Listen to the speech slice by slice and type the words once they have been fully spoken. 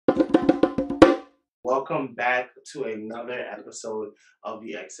welcome back to another episode of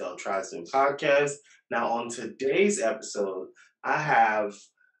the Excel Tries New podcast. Now, on today's episode, I have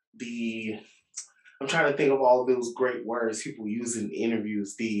the I'm trying to think of all those great words people use in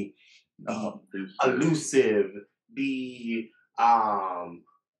interviews. The elusive, the um,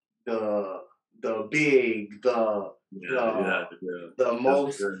 the the big, the That's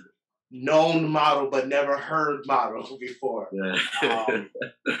most good. known model but never heard model before. Yeah.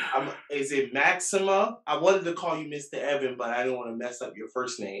 Um, is it Maxima? I wanted to call you Mr. Evan, but I didn't want to mess up your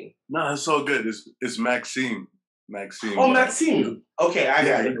first name. No, it's all good. It's Maxime. Maxime. Oh, Maxime. Okay, I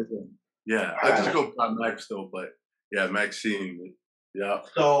got it. Yeah. I I got just it. go by Max though, but yeah, Maxime. Yeah.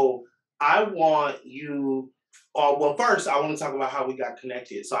 So I want you. Well, first I want to talk about how we got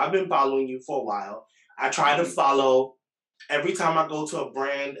connected. So I've been following you for a while. I try to follow every time I go to a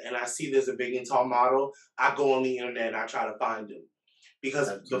brand and I see there's a big and tall model. I go on the internet and I try to find them. Because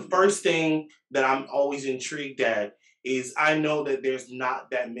the Absolutely. first thing that I'm always intrigued at is I know that there's not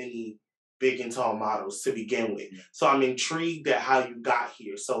that many big and tall models to begin with. So I'm intrigued at how you got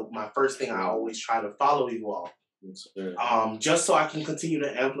here. So my first thing, I always try to follow you all, Yes, sir. just so I can continue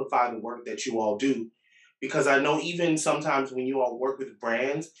to amplify the work that you all do. Because I know even sometimes when you all work with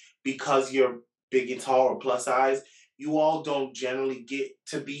brands, because you're big and tall or plus size, you all don't generally get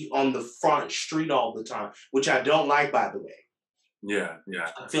to be on the front street all the time, which I don't like, by the way. Yeah.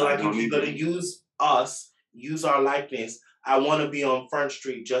 I feel like if you're gonna use us, use our likeness, I want to be on Front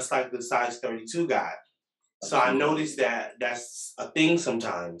Street just like the size 32 guy. So I Absolutely. noticed that that's a thing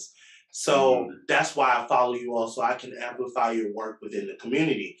sometimes. So that's why I follow you all, so I can amplify your work within the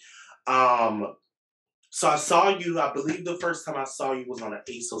community. Um, so I saw you. I believe the first time I saw you was on an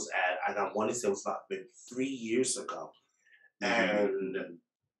ASOS ad, and I want to say it was about maybe 3 years ago. And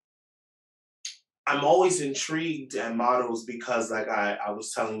I'm always intrigued at models because, like I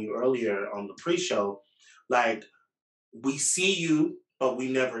was telling you earlier on the pre-show, like we see you, but we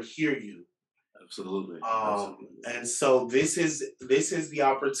never hear you. Absolutely. And so this is the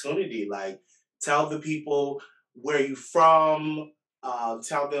opportunity. Like, tell the people where you from.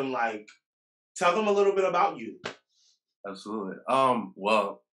 Tell them tell them a little bit about you. Absolutely.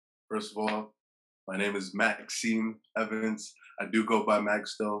 Well, first of all, my name is Maxime Evans. I do go by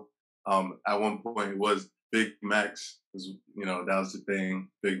Max though. At one point it was Big Max, 'cause, that was the thing,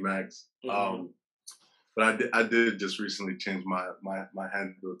 Big Max. But I did just recently change my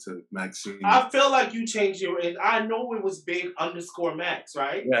handle to Maxime. I feel like you changed your. I know it was big underscore Max,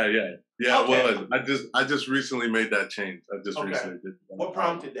 right? Yeah. Okay. It was. I just recently made that change. I just Okay. recently did that. What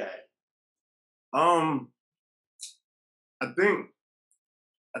prompted that? I think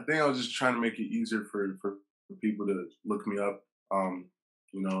I was just trying to make it easier for people to look me up.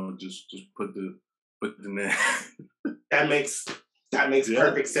 Just put the name. That makes Yeah.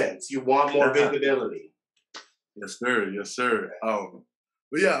 perfect sense. You want more Yeah. visibility. Yes, sir. Yes, sir.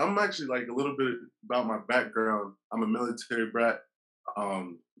 But yeah, I'm actually like a little bit about my background. I'm a military brat.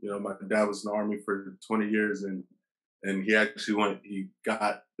 My dad was in the army for 20 years, and he actually he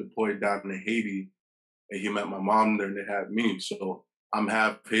got deployed down to Haiti, and he met my mom there, and they had me. So I'm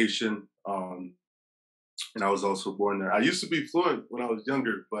half Haitian, and I was also born there. I used to be fluent when I was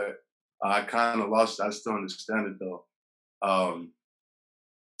younger, but I kind of lost it. I still understand it though. Um,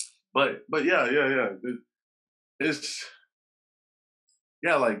 but yeah. It's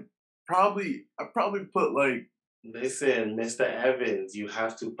like I probably put like. Listen, Mr. Evans, you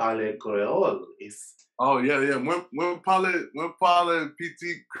have to parler Creole. It's Oh yeah. When parle PT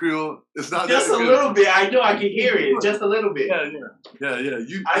Creole, it's not just that a good. little bit. I know I can hear it. Just a little bit. Yeah. I You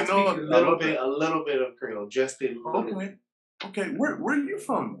speak know a I little love bit, that. a little bit of Creole, just a little bit. Okay. Where are you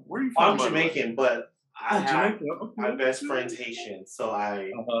from? Where are you I'm from, by the way? Jamaican, but I Oh, have Jamaica. Okay. my best friend's Haitian, so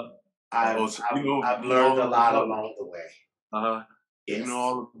Uh-huh. I've Oh, so you know I've you know learned a all lot about it. along the way. Uh-huh. You know Yes.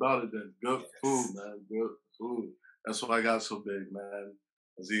 all about it then. Good food, Yes. man. Good food. That's why I got so big, man.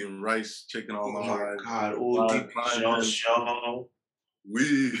 I was eating rice, chicken all Oh my my life. God. Oh, Fried deep Jean plantain. Jean.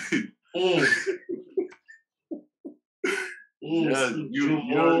 We. Mm, Yes, sweet you already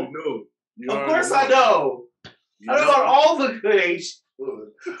jumeau. know. You Of already course I know. know. You I know about know. all the good Haitian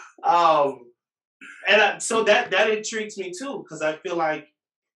food. Um, so that intrigues me too, because I feel like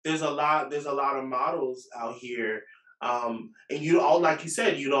there's a lot of models out here. And you all, like you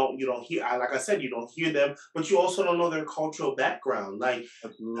said, you don't hear, like I said, you don't hear them, but you also don't know their cultural background. Like,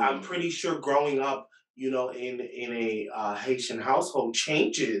 I'm Absolutely. pretty sure growing up, in a Haitian household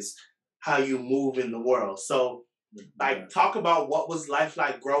changes how you move in the world. So, Yeah. like, talk about what was life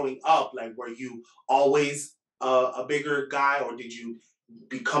like growing up. Like, were you always a bigger guy, or did you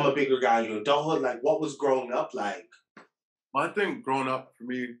become a bigger guy in your adulthood? Like, what was growing up like? Well, I think growing up for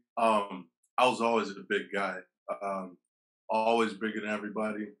me, I was always a big guy, um, always bigger than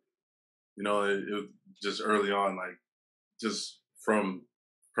everybody. You know, it was just early on, like just from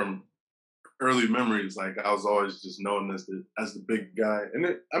early memories, like I was always just known as the big guy,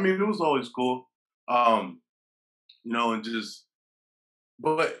 and I mean, it was always cool. Um, you know, and just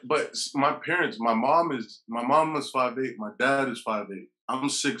my parents, my mom is 5'8", my dad is 5'8". I'm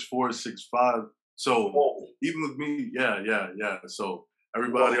 6'4", 6'5". So Whoa, even with me, yeah. So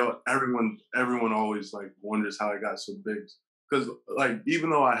whoa. everyone always like wonders how I got so big. Because like even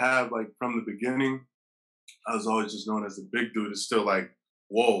though I have like from the beginning, I was always just known as the big dude. It's still like,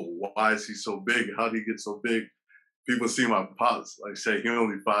 whoa, why is he so big? How did he get so big? People see my pops like say he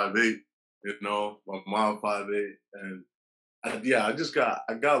only 5'8". You know, my mom 5'8", and yeah,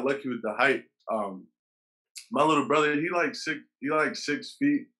 I got lucky with the height. My little brother, he like 6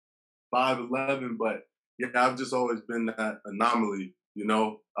 feet, 5'11", but yeah, I've just always been that anomaly, you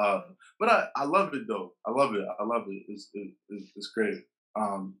know. But I love it though. I love it. I love it. It's great.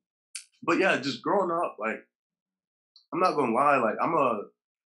 Um, but yeah, just growing up, like I'm not gonna lie, like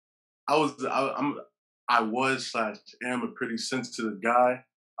I was I'm I was slash am a pretty sensitive guy.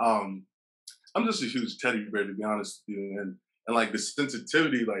 Um, I'm just a huge teddy bear to be honest with you, and like the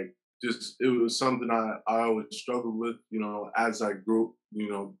sensitivity, like just it was something I always struggled with, you know, as I grew, you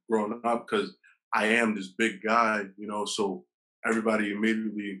know, growing up because I am this big guy, you know, so everybody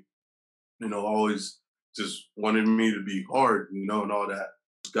immediately, you know, always just wanted me to be hard, you know, and all that.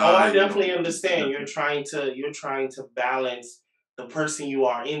 Oh, I Guy, you know, definitely understand. You're trying to balance the person you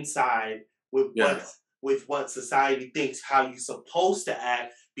are inside with yeah, what society thinks how you're supposed to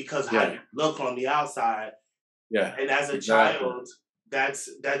act because how yeah, you look on the outside. yeah, And as a exactly, child,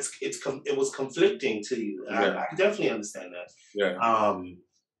 it was conflicting to you. yeah, I definitely understand yeah. that.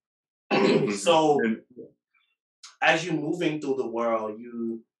 So And as you're moving through the world,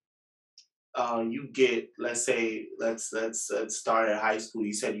 you get, let's say, let's start at high school.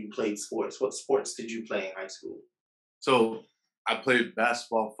 You said you played sports. What sports did you play in high school? so I played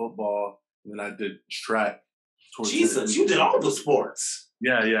basketball, football, and then I did track towards the Jesus, end. you did all the sports.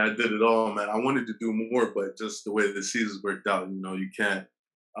 Yeah, I did it all, man. I wanted to do more, but just the way the seasons worked out, you know, you can't.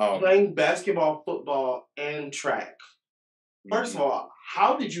 Um, Playing basketball, football, and track. First of mhm. all,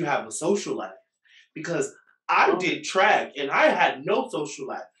 how did you have a social life? Because I um, did track and I had no social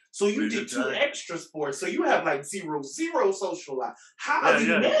life. So so you you did did two track? extra sports. So you have like zero social life. How Yeah, do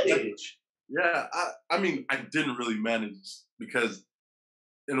you yeah, exactly. manage? Yeah, I mean, I didn't really manage because,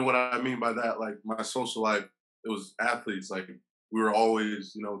 and what I mean by that, like my social life, it was athletes. Like we were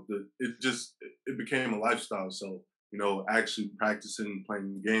always, you know, it became a lifestyle. So you know, actually practicing,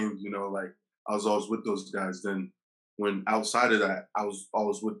 playing games, you know, like I was always with those guys. Then when outside of that, I was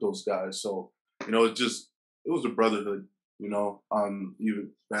always with those guys. So you know, it was a brotherhood. You know,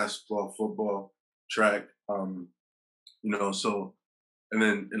 even basketball, football, track. You know, so and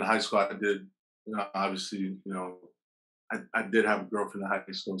then in high school, I did, you know, obviously, you know, I did have a girlfriend in high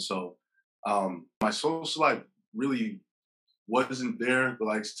school, so my social life really wasn't there. But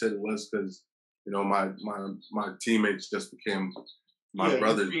like I said, it was because you know my teammates just became my Yeah, you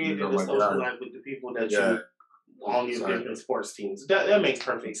brothers, you know, created a my social guys. life with the people that Yeah, you on your sorry. different sports teams. That makes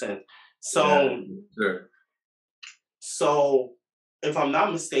perfect sense. Yeah, So sure. so if I'm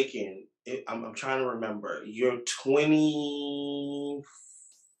not mistaken, I'm trying to remember. You're 24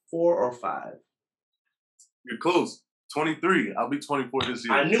 or 5. You're close. 23. I'll be 24 this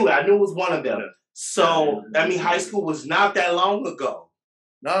year. I knew it was one of them. Yeah, So I mean, high yeah. school was not that long ago.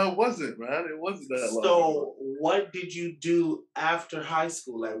 No, it wasn't, man. It wasn't that long ago. So what did you do after high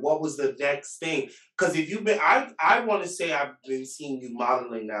school? Like, what was the next thing? Because if you've been, I want to say I've been seeing you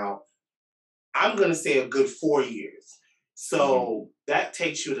modeling now. I'm gonna say a good 4 years. Hmm. So that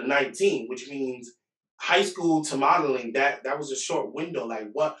takes you to 19, which means high school to modeling. That was a short window. Like,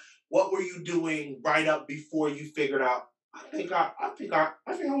 what were you doing right up before you figured out? I think I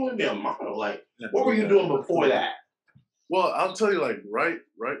want to be a model. Like, Yeah, what were you yeah. doing before that? Well, I'll tell you, like right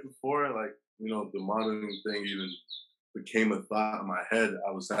before, like you know, the modeling thing even became a thought in my head.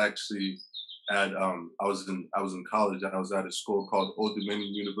 I was actually I was in college. I was at a school called Old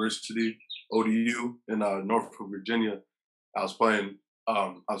Dominion University, ODU, in Norfolk, Virginia. I was playing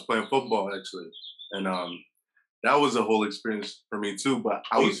football actually, and that was a whole experience for me too. But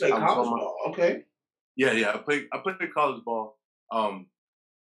Oh, you play I was college on my ball? Okay. yeah. I played college ball. Um,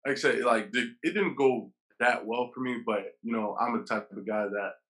 like I said, it didn't go that well for me, but you know, I'm the type of guy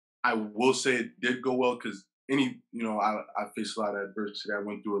that I will say it did go well because you know, I faced a lot of adversity. I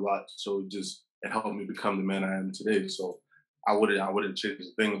went through a lot, so it helped me become the man I am today. So I wouldn't change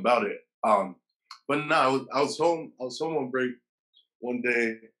a thing about it. But no, I was home on break one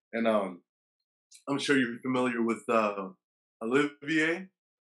day, and I'm sure you're familiar with Olivier.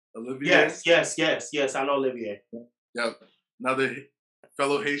 Olivier. Yes, yes, yes, yes. I know Olivier. Yeah, another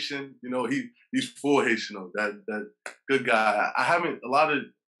fellow Haitian. You know, he's full Haitian though. That good guy. I haven't a lot of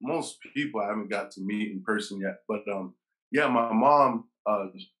most people I haven't got to meet in person yet. But yeah, my mom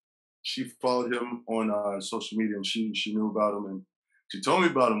she followed him on social media and she knew about him and she told me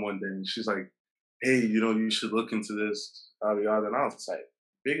about him one day and she's like, hey, you should look into this, yada yada. And I was like,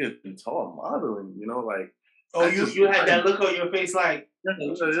 big and tall modeling, like Oh, I you just you had that look on your face like, yeah,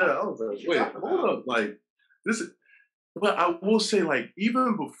 what yeah, you yeah. talking, I was what like, you wait, talking hold about? up, like this. But I will say, like,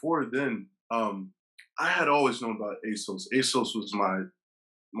 even before then, I had always known about ASOS. ASOS was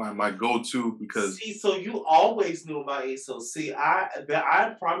my go-to because See, so you always knew about ASOS. See,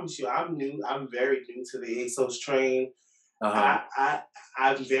 I promise you, I'm new. I'm very new to the ASOS train. uh-huh.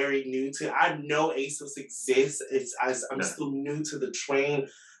 I'm very new to. I know ASOS exists. I'm Yeah, still new to the train.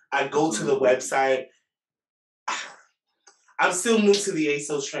 I go to the absolutely. website. I'm still new to the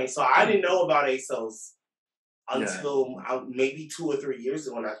ASOS train, so I didn't know about ASOS Yeah. until maybe 2 or 3 years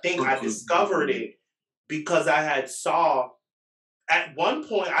ago, and I think I discovered Absolutely. it because I had saw. At one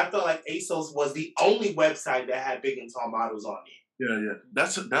point, I felt like ASOS was the only website that had big and tall models on it. Yeah, yeah.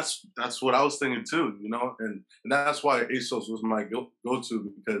 That's what I was thinking too, and that's why ASOS was my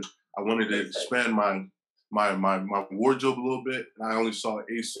go-to because I wanted to Makes sense. expand my wardrobe a little bit, and I only saw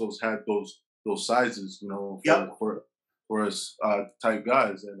ASOS had those sizes, Yep. for us type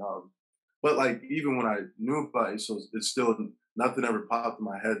guys, and but like even when I knew about ASOS, it's still nothing ever popped in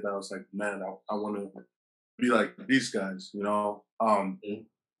my head that I was like, man, I want to be like these guys, Mhm.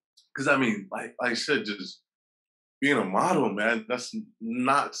 because I mean, like I said, just being a model, man, that's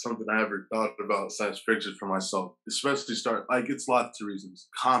not something I ever thought about science fiction for myself. Especially start like it's lots of reasons.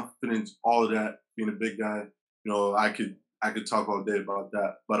 Confidence, all of that, being a big guy. I could talk all day about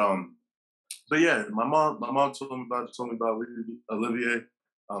that. But yeah, my mom told me about Olivier,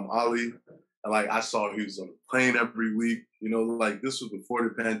 Ali. And like I saw he was on a plane every week. Like this was before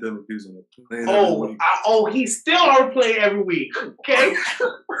the pandemic. He was on a plane every Oh, week. he's still on play every week. Okay,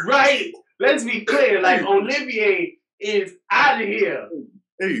 right. Let's be clear. Like Hey, Olivier is out of here.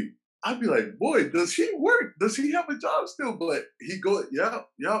 hey, I'd be like, boy, does he work? Does he have a job still? But he go, yeah,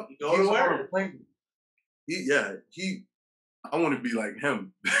 You go to he's on a work. plane. He. I want to be like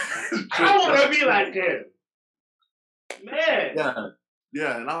him. I want That's to be like him, man. yeah,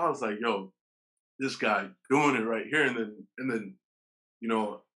 yeah. And I was like, yo, this guy doing it right here, and then you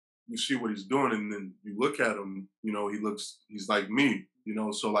know, you see what he's doing, and then you look at him. He's like me.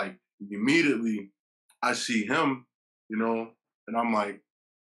 So like immediately I see him. And I'm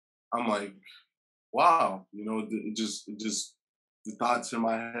like, wow, it just the thoughts in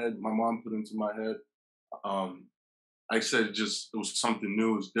my head, my mom put into my head. Um, I said it was something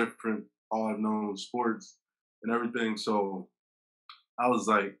new, it was different. All I've known was sports and everything. So I was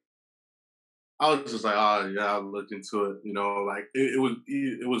like, I was just like, oh yeah, I'll look into it. Like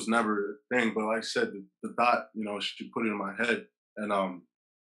it was never a thing, but like I said, the thought, she put it in my head, and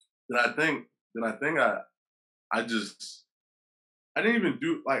then I just I didn't even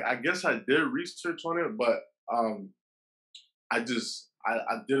do like I guess I did research on it, but I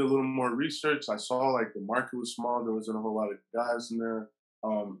did a little more research. I saw like the market was small. There wasn't a whole lot of guys in there.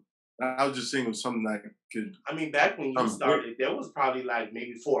 Um, I was just saying it was something that could I mean, back when you come big. started, there was probably like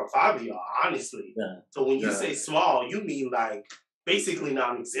maybe 4 or 5 of y'all, honestly. Yeah, So when you yeah, say small, you mean like basically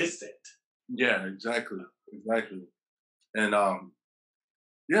non-existent. yeah, exactly, exactly. And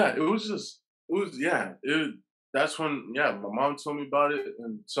yeah, that's when my mom told me about it,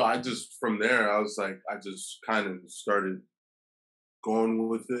 and so I just from there I was like I just kind of started going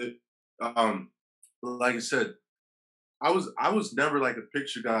with it. Like I said, I was never like a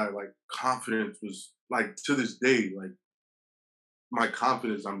picture guy. Like confidence was like to this day, like my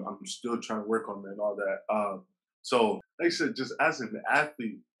confidence. I'm still trying to work on that and all that. So like I said, just as an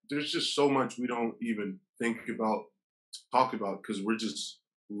athlete, there's just so much we don't even think about, talk about because we're just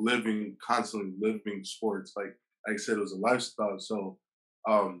constantly living sports. Like I said, it was a lifestyle. So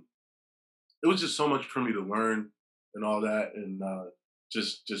um, it was just so much for me to learn and all that, and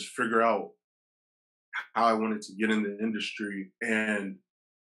just figure out how I wanted to get in the industry and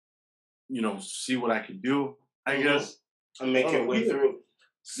see what I could do. I Hmm. guess. And make your way Even through.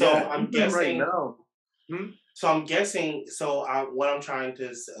 So yeah, I'm even right guessing. now. Hmm? So I'm guessing. So what I'm trying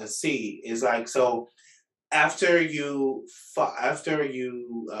to see is like so after you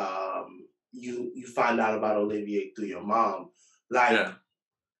find out about Olivier through your mom, like Yeah,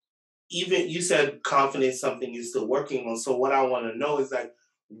 even you said confidence something you're still working on. So what I want to know is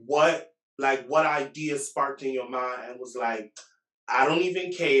what idea sparked in your mind and was like, I don't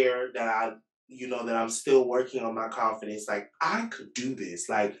even care that I that I'm still working on my confidence. Like I could do this.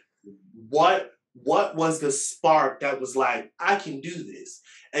 Like what was the spark that was like, I can do this?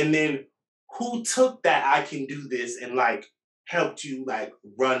 And then who took that I can do this and like helped you like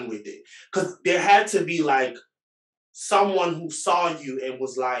run with it? Because there had to be like someone who saw you and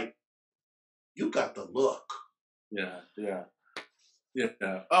was like, you got the look. Yeah, yeah,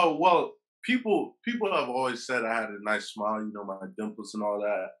 yeah. Oh well, people have always said I had a nice smile. You know, my dimples and all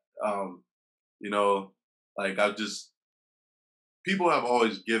that. You know, like I've just people have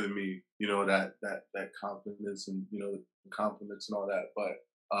always given me, that confidence and compliments and all that.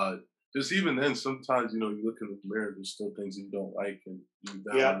 But just even then, sometimes you look in the mirror, there's still things you don't like, and you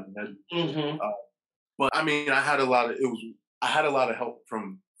down Yep. on your head. Hmm. Uh, but I mean, I had a lot of help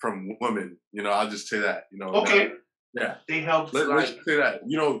from women. I'll just say that. That Okay. yeah. They helped Let's like just say that.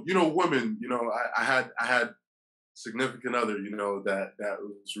 Women. I had significant other. That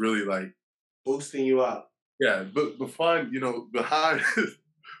was really like boosting you up. yeah, but behind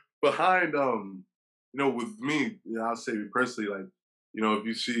behind with me, I'll say personally, like, if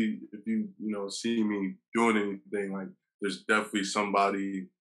you see me doing anything, like there's definitely somebody,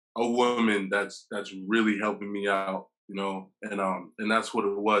 a woman that's really helping me out, and that's what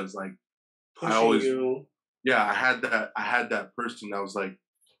it was. Like I Pushing always you. yeah, I had that person that was like,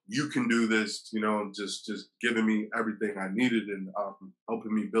 you can do this, just giving me everything I needed and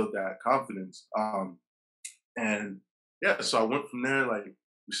helping me build that confidence. And yeah, so I went from there. Like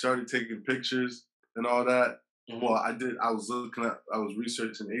we started taking pictures and all that. Well, Mhm. I did. I was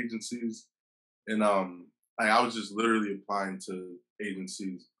researching agencies, and like I was just literally applying to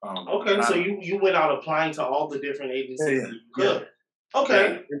agencies. Okay, And so I you went out applying to all the different yeah, agencies yeah, that you yeah, could. yeah,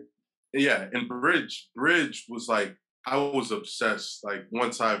 Okay. yeah. And Bridge was like I was obsessed. Like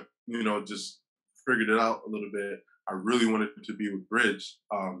once I just figured it out a little bit, I really wanted to be with Bridge.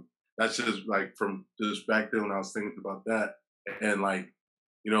 That's just like from just back then when I was thinking about that, and like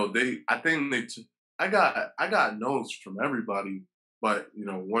I think I got no's from everybody, but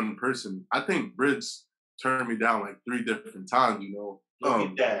one person. I think Bridge turned me down like 3 different times. Look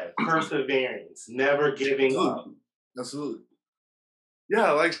at that. Perseverance, never giving up. Absolutely, absolutely.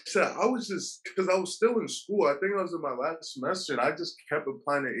 Yeah, like I said, I was just because I was still in school. I think I was in my last semester, and I just kept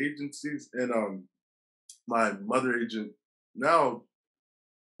applying to agencies. And my mother agent now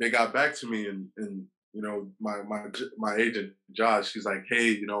they got back to me, and my agent Josh, she's like,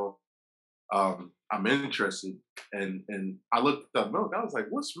 hey, I'm interested, and I looked up Milk. I was like,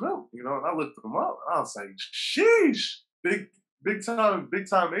 what's Milk? And I looked them up, and I was like, sheesh, big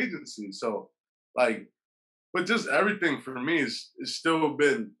time agency. So like but just everything for me is still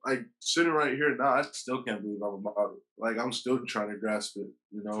been like sitting right here now. I still can't believe I'm about it. Like I'm still trying to grasp it.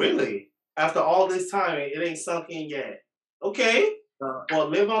 Really? After all this time, it ain't sunk in yet. Okay. Uh, Well,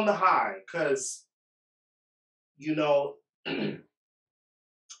 live on the high, because you know,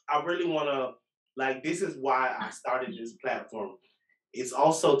 I really wanna like this is why I started this platform. It's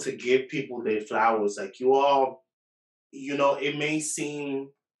also to give people their flowers. Like you all, it may seem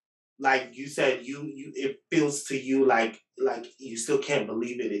like you said you it feels to you like you still can't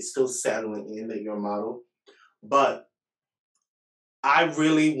believe it. It's still settling in that you're a model. But I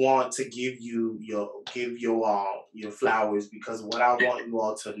really want to give you all your flowers, because what I want you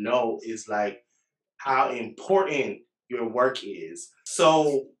all to know is like how important your work is.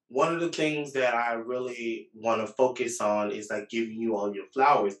 So one of the things that I really want to focus on is like giving you all your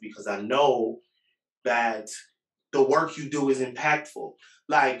flowers, because I know that the work you do is impactful.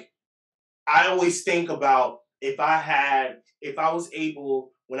 Like I always think about if I was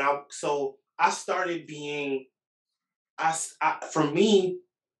able when I started being for me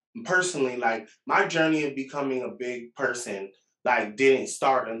personally, like my journey of becoming a big person like didn't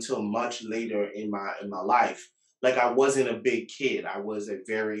start until much later in my life. Like I wasn't a big kid. I was a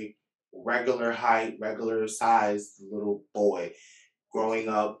very regular height, regular sized little boy growing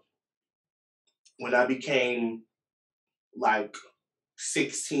up. When I became like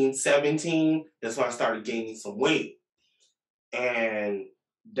 16, 17, that's when I started gaining some weight. And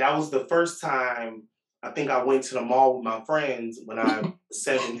that was the first time I think I went to the mall with my friends when I was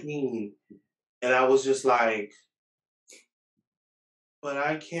 17. And I was just like, but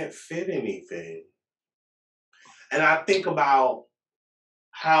I can't fit anything. And I think about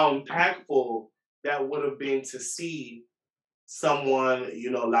how impactful that would have been to see someone,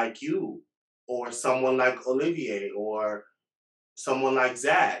 like you, or someone like Olivier, or someone like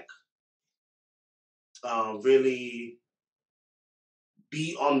Zach, really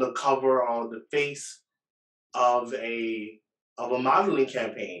be on the cover or the face of a modeling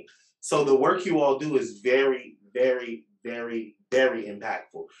campaign. So the work you all do is very, very, very very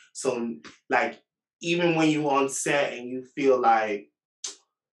impactful. So like even when you on set and you feel like,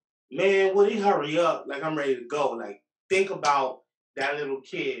 man, would he hurry up? Like I'm ready to go. Like think about that little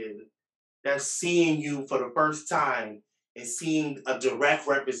kid that's seeing you for the first time and seeing a direct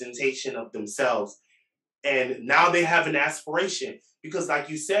representation of themselves. And now they have an aspiration because, like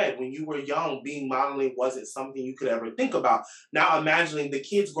you said, when you were young, being modeling wasn't something you could ever think about. Now, imagining the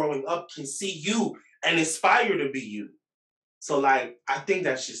kids growing up can see you and aspire to be you. So, like, I think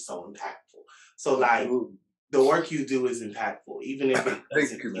that's just so impactful. So, like, Absolutely. the work you do is impactful, even if it Thank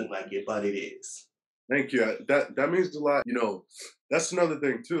doesn't you, seem man. like it, but it is. Thank you. That means a lot. That's another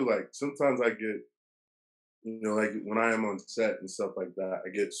thing too. Like sometimes I get, like when I am on set and stuff like that, I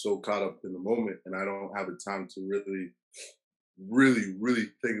get so caught up in the moment and I don't have the time to really, really, really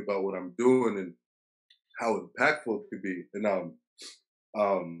think about what I'm doing and how impactful it could be. And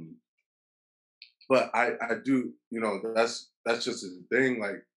um, but I do, that's just a thing.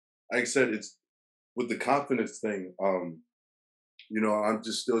 Like I said, it's with the confidence thing. I'm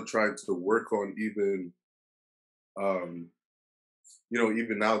just still trying to work on um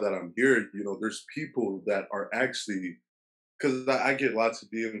even now that I'm here, there's people that are actually, because I get lots of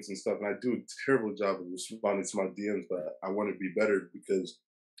DMs and stuff, and I do a terrible job of responding to my DMs, but I want to be better because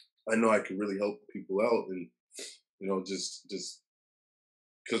I know I can really help people out, and just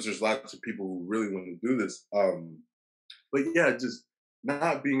because there's lots of people who really want to do this. But yeah, just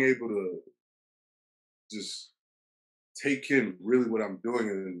not being able to just take in really what I'm doing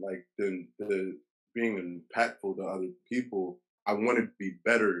and like the being impactful to other people. I want to be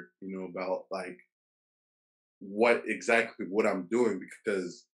better, about like what I'm doing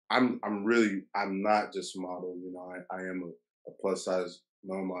because I'm not just a model, I am a plus size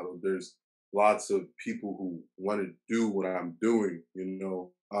male model. There's lots of people who want to do what I'm doing, and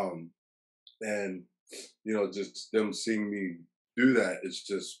just them seeing me do that, it's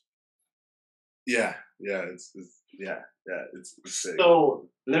just yeah, it's yeah, it's big. So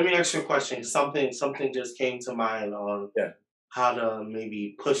let me ask you a question. Something just came to mind on Yeah, how to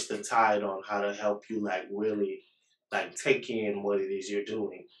maybe push the tide on how to help you like really like take in what it is you're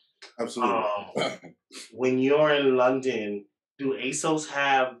doing. absolutely. Um, when you're in London, do ASOS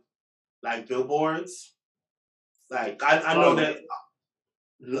have like billboards? Like I know um that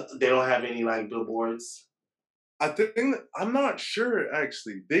they don't have any like billboards. I think I'm not sure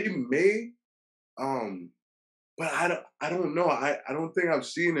actually. They may, um, but I don't know. I don't think I've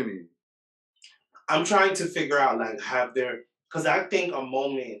seen any. I'm trying to figure out like have there because I think a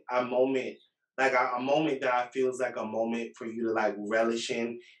moment that I feels like a moment for you to like relish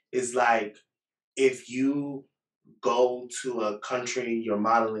in is like if you go to a country you're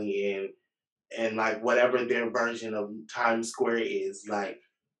modeling in and like whatever their version of Times Square is,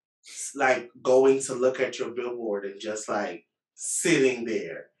 like going to look at your billboard and just like sitting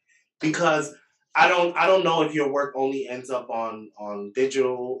there. Because I don't know if your work only ends up on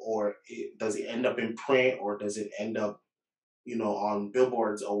digital or does it end up in print or does it end up, on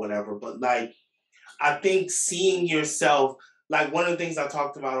billboards or whatever. But like I think seeing yourself, like one of the things I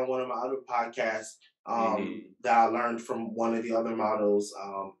talked about on one of my other podcasts, Hmm. that I learned from one of the other models,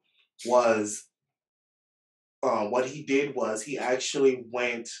 was what he did was he actually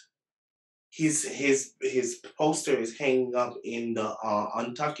went. His poster is hanging up in the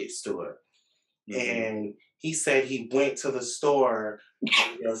Untuck It store, Hmm. and he said he went to the store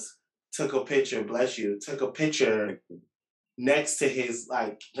and just took a picture. Bless you. Took a picture next to his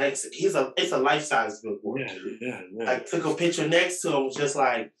he's a it's a life size billboard. Yeah, yeah, yeah, Like took a picture next to him, just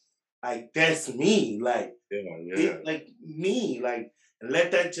like that's me, yeah, yeah. like me, like and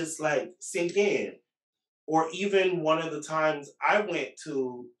let that just like sink in. Or even one of the times I went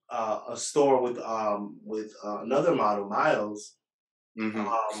to a store with another model, Miles. Hmm.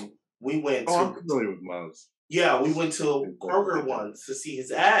 We went Oh, I'm to familiar with Miles. yeah, we went to Kroger once to see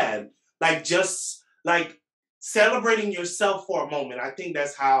his ad. Like just like celebrating yourself for a moment. I think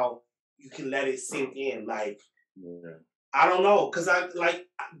that's how you can let it sink in. Like Yeah. I don't know, because I like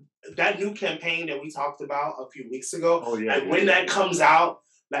that new campaign that we talked about a few weeks ago. Oh yeah, Like yeah, when yeah, that yeah. comes out,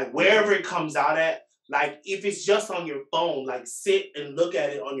 like Hmm. wherever it comes out at, like if it's just on your phone, like sit and look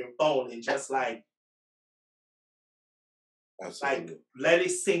at it on your phone and just like Absolutely. let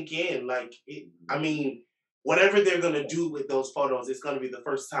it sink in. Like I Mhm. mean, whatever they're gonna do with those photos, it's gonna be the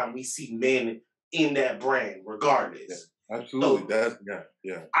first time we see men in that brand, Yeah, regardless. absolutely. So That's yeah,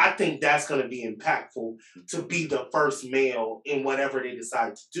 yeah. I think that's going to be impactful to Mhm. be the first male in whatever they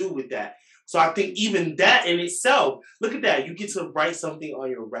decide to do with that. So I think even that in itself, look at that. You get to write something on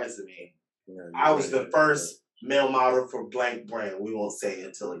your resume. Yeah, I yeah, was yeah, the yeah. first male model for blank brand. We won't say it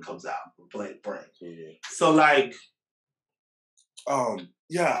until it Mhm. comes out for blank brand. Absolutely. So like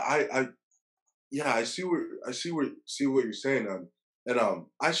Yeah, yeah, see what you're saying. And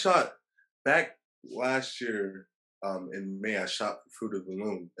I shot back last year, in May. I shot for Fruit of the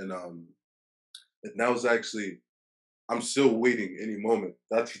Loom, and that was actually. I'm still waiting any moment.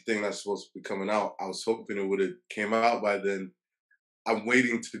 That's the thing that's supposed to be coming out. I was hoping it would have came out by then. I'm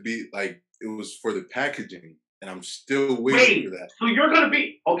waiting to be like it was for the packaging, and I'm still waiting for Wait, that. so you're gonna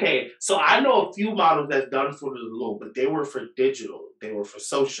be okay? So I know a few models that's done for the loom, but they were for digital. They were for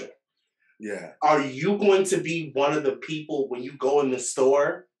social. Yeah, Are you going to be one of the people when you go in the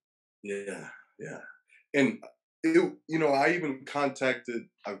store? yeah, yeah. And I've contacted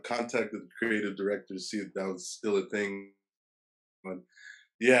the creative director to see if that was still a thing. But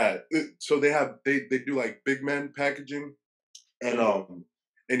yeah, so they do like big man packaging, and Mhm.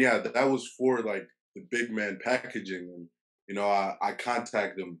 yeah, that was for like the big man packaging, and I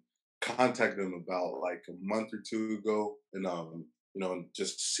contacted them about like a month or two ago, and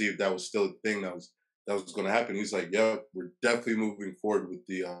just to see if that was still a thing that was going to happen. He's like, "Yep, we're definitely moving forward with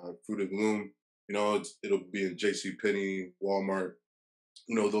the Fruit of the Loom. It'll be in J.C. Penney, Walmart,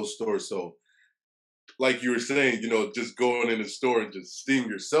 those stores." So, like you were saying, just going in the store and just seeing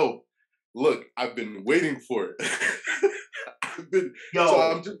yourself. Look, I've been waiting for it. I've been, so Yo,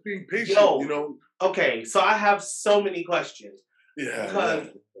 I'm just being patient. yo. Okay, so I have so many questions Yeah, because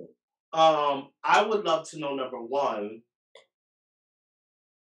yeah. I would love to know number one.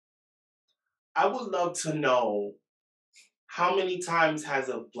 I would love to know how many times has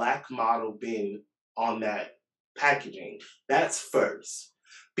a black model been on that packaging? That's first.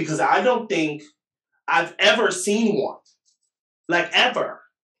 Because I don't think I've ever seen one. Like ever.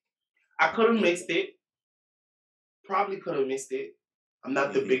 I could have missed it. Probably could have missed it. I'm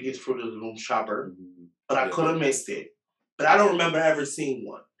not the Hmm. biggest Fruit of the Loom shopper, Hmm. but I could Yeah, have missed it. But I don't remember ever seeing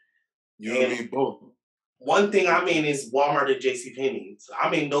one. you and And me both. one thing For I'm in is Walmart and JC Penney's.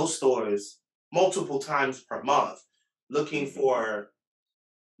 I'm in those stores multiple times per month looking sure. for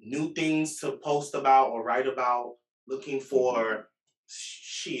new things to post about or write about, looking Hmm. for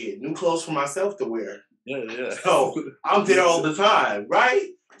shit, new clothes for myself to wear. Yeah, yeah. So I'm there Yes, all sir. the time, right?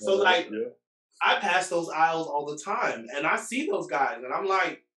 So like Yeah. I pass those aisles all the time and I see those guys and I'm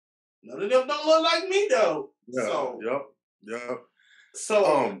like, none of them don't look like me though. Yeah. So Yep. Yep. so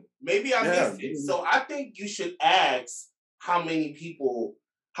Um. maybe I Yeah. missed it. So I think you should ask how many people,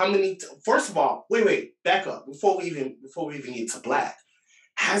 first of all, wait, back up before we even get to black.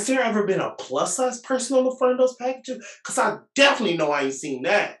 Has there ever been a plus size person on the front of those packages? Because I definitely know I ain't seen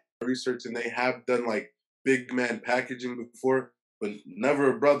that. Research, and they have done like big man packaging before, but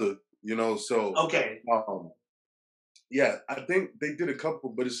never a brother. So Okay, um, yeah, I think they did a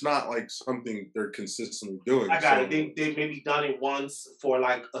couple, but it's not like something they're consistently doing. I got it. So They maybe done it once for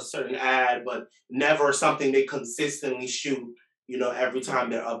like a certain ad, but never something they consistently shoot. Every time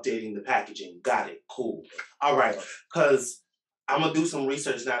they're updating the packaging. Got it. Cool. All right. Because I'm gonna do some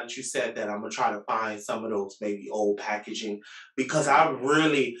research now that you said that. I'm gonna try to find some of those maybe old packaging because I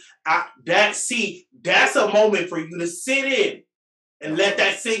really, that's a moment for you to sit in and let uh,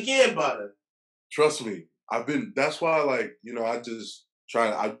 that sink in, butter. trust me, That's why, like,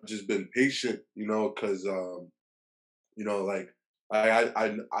 I've just been patient, because like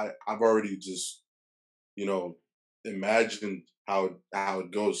I've already just you know imagined how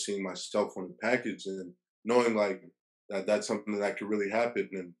it goes, seeing myself on the package and knowing like that's something that could really happen.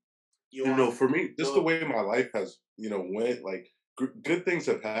 And You are for me, just the you're way my life has, went, like good things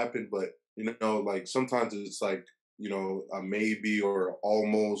have happened, but like sometimes it's like, a maybe or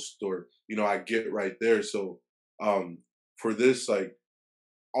almost, or I get right there. So um for this, like,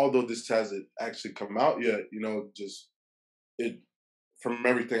 although this hasn't actually come out yet, just it from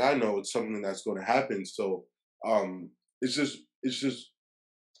everything I know, it's something that's going to happen. So um it's just it's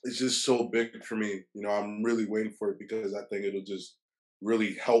just so big for me. I'm really waiting for it because I think it'll just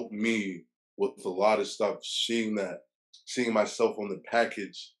really help me with a lot of stuff. Seeing myself on the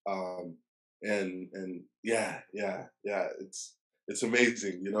package, and yeah, it's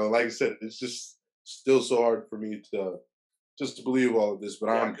amazing. Like I said, it's just still so hard for me to just to believe all of this, but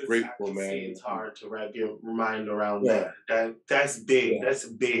Yeah, I'm I grateful, could see man. it's hard to wrap your mind around Yeah, that. That's big. yeah, That's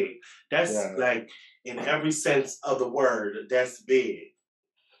big. That's yeah, like in every sense of the word. That's big.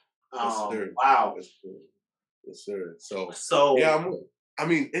 yes, sir, Wow. yes, sir, yes, sir. So yeah, So I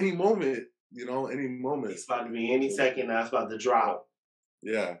mean, any moment, any moment. it's about to be any second now. It's about to Yeah, drop.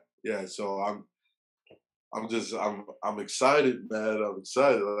 yeah, yeah. So I'm excited, man. I'm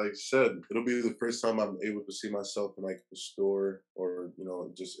excited. Like I said, it'll be the first time I'm able to see myself in like a store or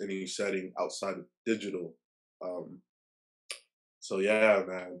just any setting outside of digital. Um, so yeah,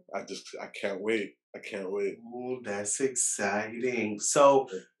 man. I can't wait. I can't wait. Ooh, that's exciting. So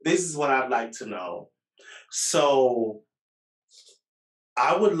this is what I'd like to know. So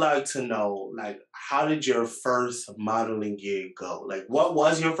I would like to know, like, how did your first modeling gig go? Like, what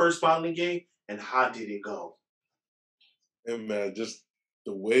was your first modeling gig, and how did it go? And man, just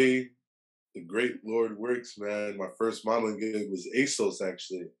the way the great Lord works, man. My first modeling gig was ASOS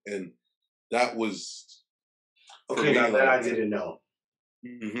actually, and that was for Okay, now me that like I didn't know.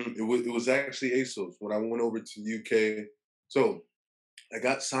 it was actually ASOS when I went over to the UK. So I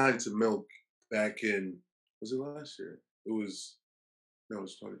got signed to Milk back in, was it last year? It was, no, it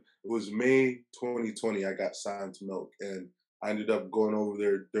was 20. It was May 2020. I got signed to Milk, and I ended up going over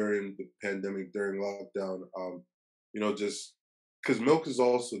there during the pandemic, during lockdown. Just because Milk is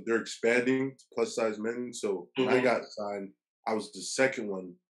also, they're expanding to plus size men. So when I Mhm, got signed, I was the second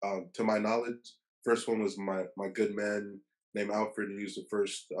one, to my knowledge. First one was my good man named Alfred. He was the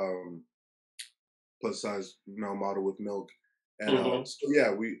first plus size male model with Milk, and mhm, so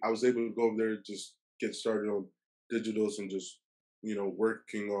yeah, we I was able to go over there, just get started on digitals and just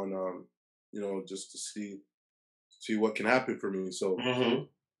working on just to see what can happen for me. So mhm.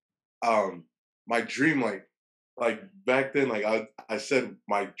 my dream, like back then, like I said,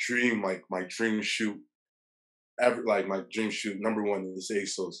 my dream shoot ever, like my dream shoot number one is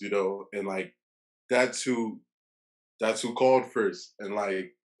ASOS, and like that's who that's who called first, and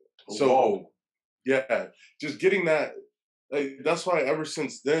like so Whoa. yeah, just getting that. Like, that's why ever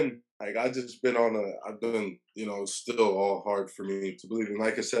since then, like I've been, it's still all hard for me to believe. And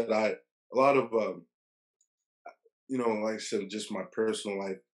like I said, a lot of like I said, just my personal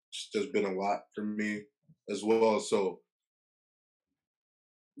life, there's been a lot for me as well. So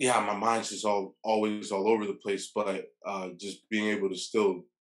yeah, my mind's just always all over the place. But just being able to still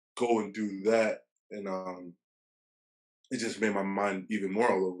go and do that, and it just made my mind even more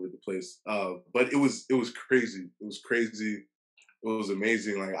all over the place. But it was crazy. It was crazy. It was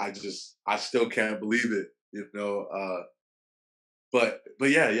amazing. Like I still can't believe it. But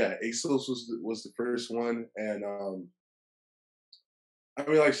yeah, ASOS was the first one, and I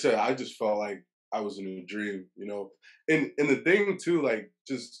mean, like I said, I just felt like I was in a dream. And the thing too, like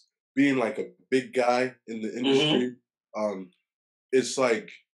just being like a big guy in the Mhm. industry, um, it's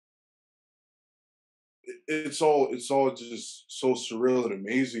like it's all just so surreal and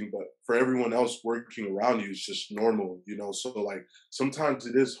amazing, but for everyone else working around you, it's just normal. So like sometimes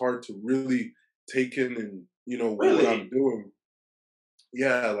it is hard to really take in and what I'm Really? doing.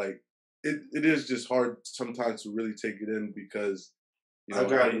 Yeah, like it is just hard sometimes to really take it in because I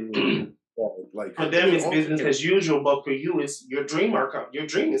got it. everyone, yeah, like, For and them, then it's also, business as usual, but for you, it's your dream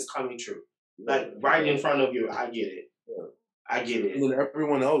is coming true, yeah, like right in yeah, front of you. I get it. yeah. I get And it. then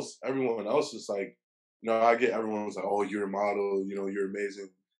everyone else is like, I get everyone's like, oh, you're a model, you're amazing,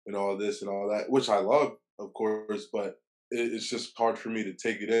 and all this and all that, which I love, of course, but it's just hard for me to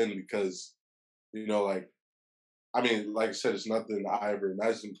take it in because, like, I mean, like I said, it's nothing I ever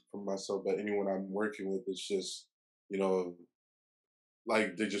imagined for myself, but anyone I'm working with, it's just, you know,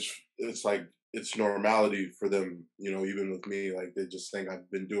 like it's like it's normality for them, even with me, like they just think I've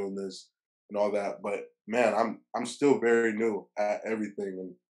been doing this and all that. But man, I'm still very new at everything,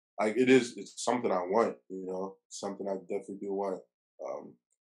 and like it's something I want, it's something I definitely do want. Um,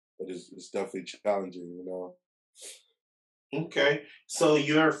 but it's definitely challenging. Okay, so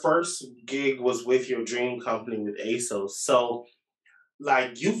your first gig was with your dream company with ASOS. So,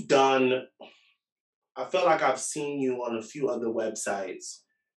 like, you've done. I feel like I've seen you on a few other websites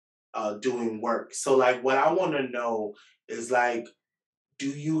doing work. So, like, what I want to know is like, do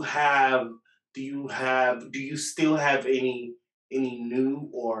you have do you still have any new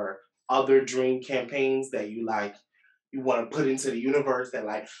or other dream campaigns that you want to put into the universe that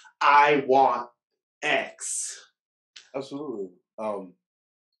like I want X? Absolutely.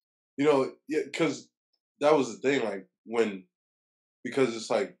 Yeah, because that was the thing, like because it's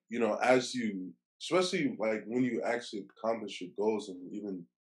like, as you, especially like when you actually accomplish your goals and even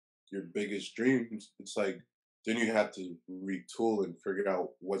your biggest dreams, it's like then you have to retool and figure out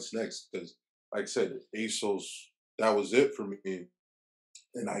what's next. Because, like I said, ASOS, that was it for me,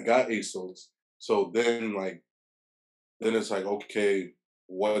 and I got ASOS. So then it's like, okay,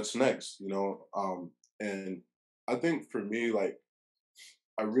 what's next? And I think for me, like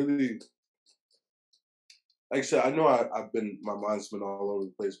I really, like I said, I know I've been, my mind's been all over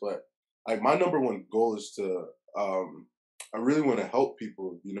the place, but like my number one goal is to, I really want to help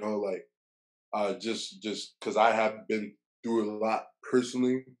people, like just because I have been through a lot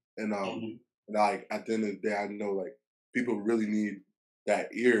personally, Mhm. and like at the end of the day, I know like people really need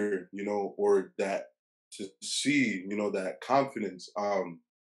that ear, or that to see, that confidence,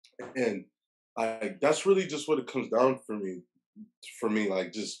 and that's really just what it comes down for me,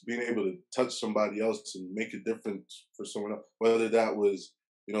 like just being able to touch somebody else and make a difference for someone else. Whether that was,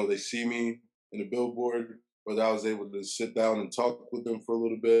 they see me in a billboard, whether I was able to sit down and talk with them for a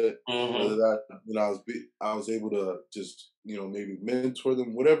little bit, whether Hmm. that I was able to just maybe mentor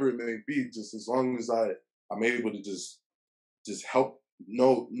them, whatever it may be. Just as long as I'm able to just help,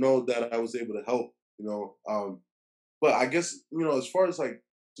 know that I was able to help. But I guess as far as like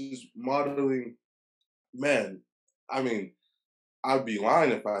just modeling, man, I mean I'd be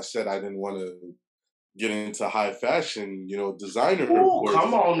lying if I said I didn't want to get into high fashion, designer, of Ooh, course.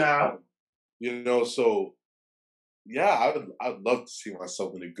 come on now. So yeah, I'd love to see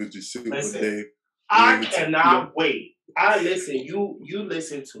myself in a Gucci suit one Listen, day, being I able to, cannot wait. I listen. You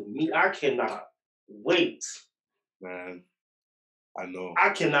listen to me. I cannot wait. man, I know. I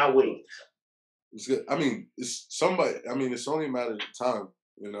cannot So wait. it's good. I mean, it's somebody. I mean, it's only a matter of time.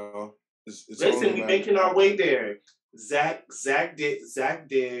 You know, it's only Listen, a we matter making of our time. way there. Zach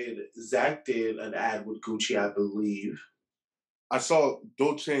did an ad with Gucci, I believe. I saw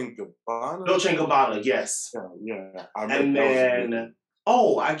Dolce and Gabbana. Dolce and Gabbana, yes. Yeah, yeah. I remember And that was a big one. then,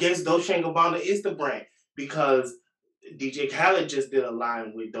 oh, I guess Dolce and Gabbana is the brand because DJ Khaled just did a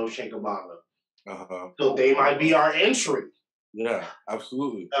line with Dolce and Gabbana. Uh-huh. So they might be Uh-huh. our entry Yeah,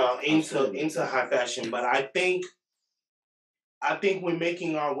 absolutely. into Absolutely. into high fashion. But I think we're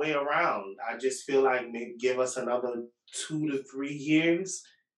making our way around. I just feel like maybe give us another 2 to 3 years,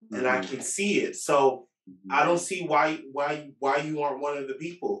 and I Mhm. can see it. So I Mhm. don't see why you aren't one of the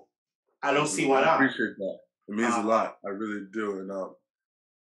people. I don't see Mhm. why I not. appreciate that. It means a Uh, lot. I really do. And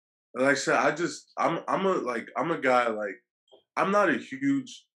like I said, I'm a guy like I'm not a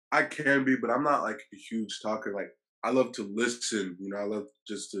huge I can be, but I'm not like a huge talker. Like I love to listen, I love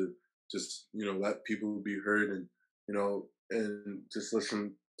just to let people be heard and just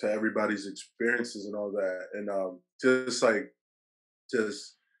listen to everybody's experiences and all that. And just like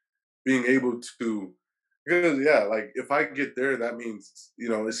just being able to because yeah, like if I get there, that means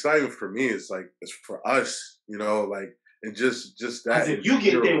it's not even for me. It's like it's for us, like and just Because that if in you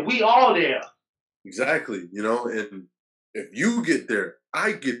get general. there, we all there. Exactly, and if you get there,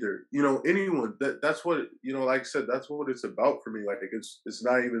 I get there. Anyone that's what like I said, that's what it's about for me. Like it's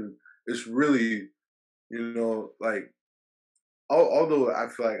not even it's really like although I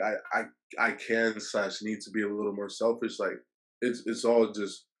feel like I can slash need to be a little more selfish. Like it's all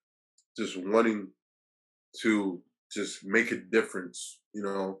just wanting to just make a difference,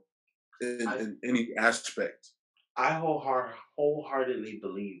 I in any aspect. I wholeheartedly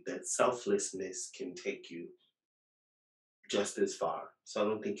believe that selflessness can take you just as far. So I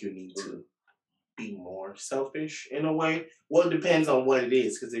don't think you need Sure. to be more selfish in a way. Well, it depends on what it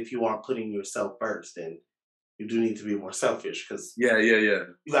is. Because if you are putting yourself first, then you do need to be more selfish. Because Yeah, yeah, yeah.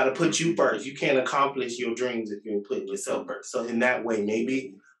 you got to put you Mhm, first. You can't accomplish your dreams if you're putting yourself mhm, first. So in that way,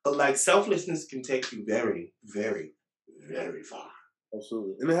 maybe, mhm. but like selflessness can take you very, very, very far.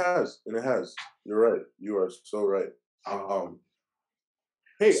 Absolutely, and it has. You're right. You are so right. Um, Um,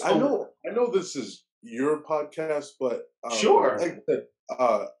 hey, I so know, I know this is your podcast, but sure, like I said,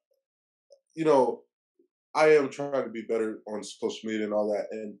 uh, you know, I am trying to be better on social media and all that,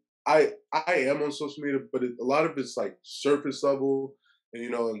 and I am on social media, but a lot of it's like surface level,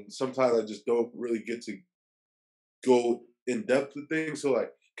 and sometimes I just don't really get to go in depth with things. So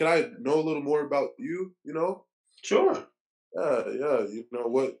like, can I know a little more about you? sure. Yeah.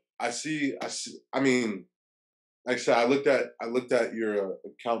 What I see. I mean, like I said, I looked at your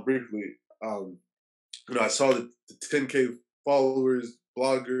account briefly. Um, I saw the 10K followers,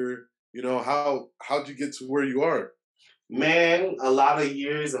 blogger. How'd you get to where you are? Man, a lot of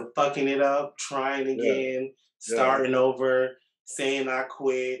years of fucking it up, trying Yeah, again, yeah, starting over, saying I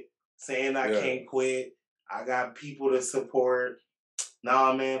quit, saying I yeah, can't quit. I got people to support.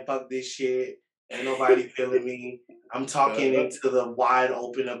 Nah, man, fuck this shit. Ain't nobody feeling me. I'm talking yeah, into the wide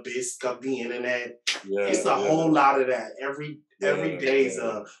open abyss of the internet. It's yeah, a yeah, whole lot of that. Every yeah, day's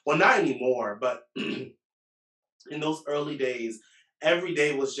yeah, well, not anymore, but in those early days, every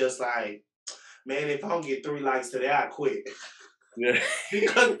day was just like, man, if I don't get 3 likes today, I quit. yeah.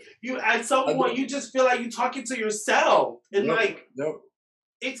 Because you at some I point know. you just feel like you're talking to yourself and Yep, like yep,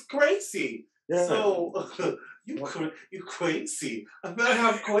 it's crazy. yeah, So yep, you crazy. I feel like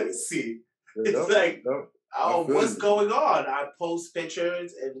I'm crazy. It's yep, like, yep. I oh, feel what's you. going on? I post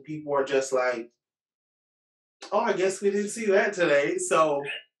pictures and people are just like, oh, I guess we didn't see that today. So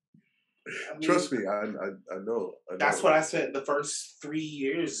I mean, Trust me, I know, I that's know. what I spent the first 3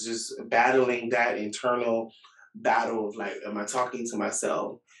 years just battling that internal battle of like, am I talking to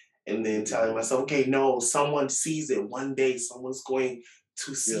myself? And then Mhm. telling myself, okay, no, someone sees it one day, someone's going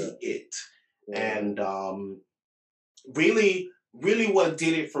to Yeah, see it. And really, really what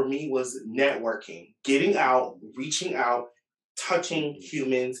did it for me was networking, getting out, reaching out, touching Mhm.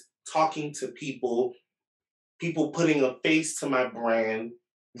 humans, talking to people, people putting a face to my brand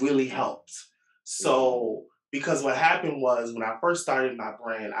really helped. Mhm. So, because what happened was when I first started my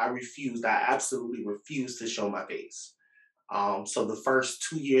brand, I absolutely refused to show my face. So the first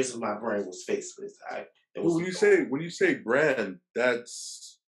 2 years of my brand was faceless. There Well, was when you say brand,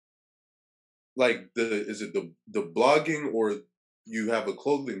 that's like is it the blogging or you have a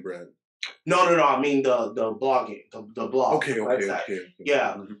clothing brand? no. I mean the blogging, the blog, Okay, the okay, website. okay, okay.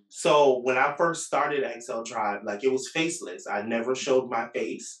 Yeah. Mhm, So when I first started Excel Tribe, like it was faceless. I never showed my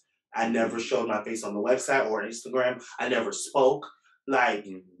face. I never mhm, showed my face on the website or Instagram. I never spoke. Like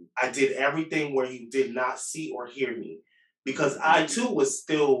mhm, I did everything where you did not see or hear me, because I mhm, too was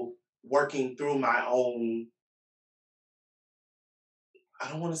still working through my own. I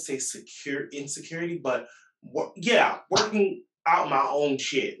don't want to say secure insecurity, but yeah, working out my own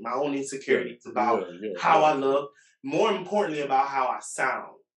shit, my own yeah, insecurities about yeah, yeah, how yeah, I look, more importantly about how I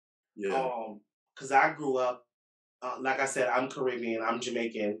sound. yeah. Because I grew up, like I said, I'm Caribbean, I'm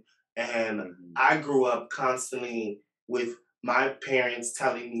Jamaican, and Mhm. I grew up constantly with my parents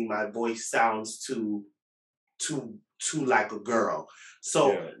telling me my voice sounds too like a girl.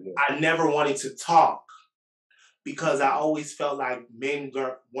 So Yeah, yeah. I never wanted to talk because I Mhm, always felt like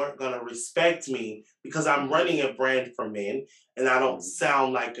weren't going to respect me because I'm mhm, running a brand for men and I don't mhm.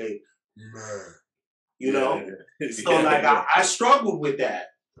 sound like a man, you Yeah, know? yeah. So Yeah, like yeah. I struggled with that.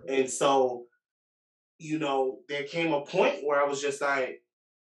 And so, there came a point where I was just like,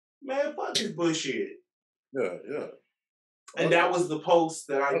 man, fuck this bullshit. Yeah, yeah. And Oh, that was the post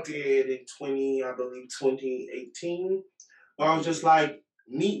that I okay. did in 2018, where I was Mhm, just like,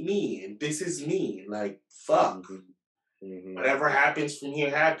 meet me, and this is me. Like, fuck. mhm, mhm. Whatever happens from here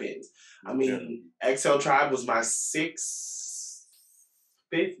happens. I Yeah. mean, XL Tribe was my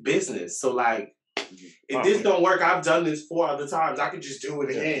fifth business. So like, Mhm. if Wow. this don't work, I've done this 4 other times. I could just do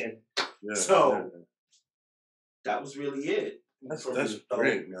it Yeah, again. yeah, yeah. So that was really it for That's me. So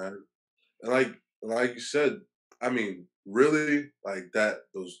great, man. And like you said, I mean, really, like that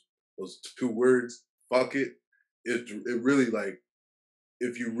those 2 words, "fuck it," it really, like,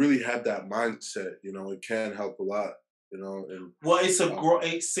 if you really have that mindset, it can help a lot, and, well, it's a um grow.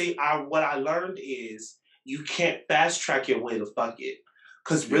 See, what I learned is you can't fast track your way to fuck it,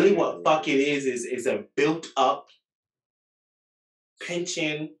 because yeah, really yeah, what fuck it is a built up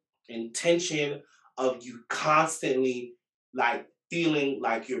pension and tension of you constantly like feeling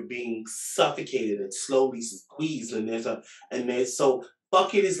like you're being suffocated and slowly squeezed and there's so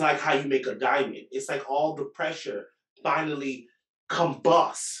bucket is like how you make a diamond. It's like all the pressure finally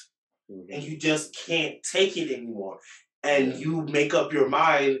combusts and mhm, you just can't take it anymore and yeah, you make up your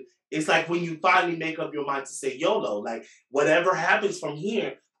mind. It's like when you finally make up your mind to say YOLO, like whatever happens from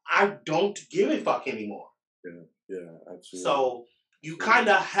here, I don't give a fuck anymore. yeah, yeah, absolutely, So you absolutely. kind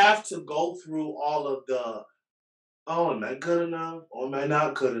of have to go through all of the, oh, am I good enough? Or am I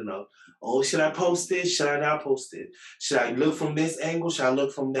not good enough? Oh, should I post Mhm, this? Should I not post it? Should I look mhm, from this angle? Should I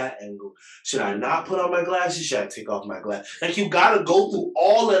look from that angle? Should I not mhm. put on my glasses? Should I take off my glasses? Like you gotta go through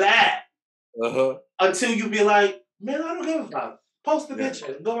all of that Uh-huh. until you be like, man, I don't give a fuck. Post the Yeah,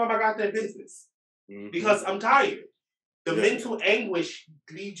 picture. Go about my goddamn business. Because mhm. I'm tired. The Yeah, yeah, mental anguish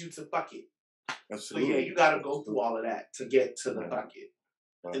leads you to fuck it. So yeah, you absolutely, gotta go through absolutely. all of that to get to the Yeah, fuck it.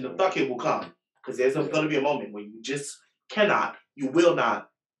 And the uh-huh. bucket will come because there's Yeah, going to be a moment where you just cannot, you will not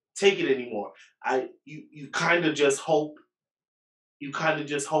take it anymore. You kind of just hope,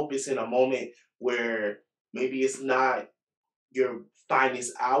 it's in a moment where maybe it's not your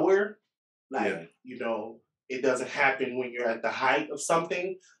finest hour, like yeah, it doesn't happen when you're at the height of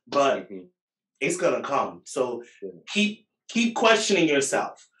something, but mhm, it's gonna come. So yeah, keep questioning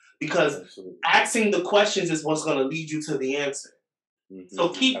yourself because absolutely. asking the questions is what's gonna lead you to the answer. So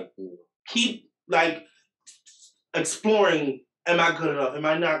Mhm, absolutely. keep like exploring, am I good enough? Am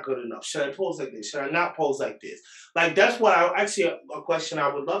I not good enough? Should I pose like this? Should I not pose like this? Like that's what I actually a question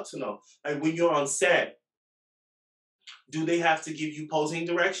I would love to know. Like when you're on set, do they have to give you posing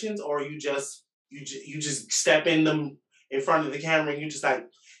directions or you just step in them in front of the camera and you just like,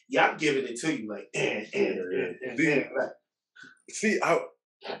 yeah, I'm giving it to you like, Yeah, yeah. like I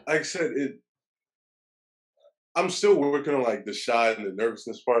like I said, I'm still working on like the shy and the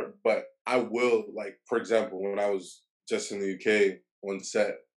nervousness part, but I will like, for example, when I was just in the UK on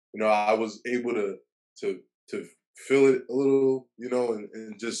set, I was able to to feel it a little,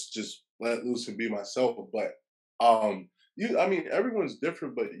 and just let loose and be myself. But I mean, everyone's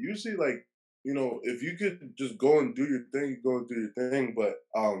different, but usually like, if you could just go and do your thing, go and do your thing. But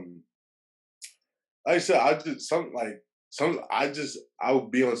like I said, I just I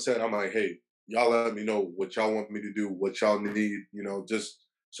would be on set. I'm like, hey, y'all let me know what y'all want me to do, what y'all need, just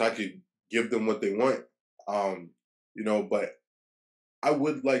so I could give them what they want. Um, but I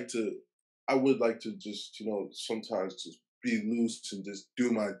would like to I would like to just, sometimes just be loose and just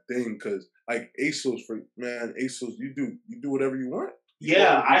do my thing because like ASOS for man, ASOS, you do whatever you want. You go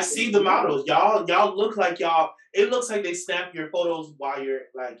Yeah, and do I see whatever the you want. models. Y'all look like y'all. It looks like they snap your photos while you're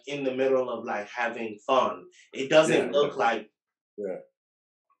like in the middle of like having fun. It Yeah, doesn't yeah, look like yeah,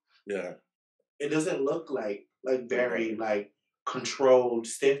 yeah. it doesn't look like Uh-huh. very like controlled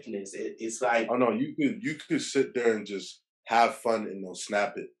stiffness. It's like Oh no, you could sit there and just have fun and they'll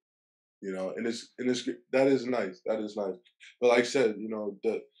snap it, and it's that is nice. That is nice. But like I said,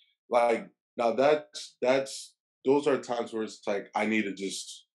 the like now that's those are times where it's like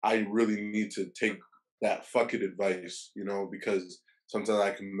I really need to take that fuck it advice, because sometimes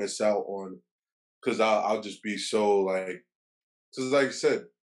I can miss out on because I'll just be so like because like I said,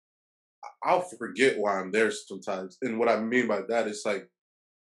 I'll forget why I'm there sometimes. And what I mean by that is like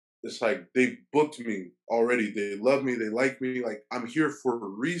they booked me already. They love me. They like me. Like I'm here for a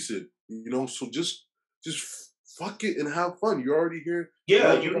reason, So just fuck it and have fun. You're already here.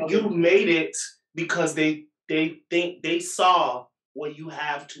 yeah, Love you about you it. made it because they think they saw what you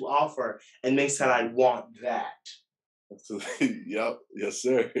have to offer and they said I want that. Absolutely. Yep. Yes,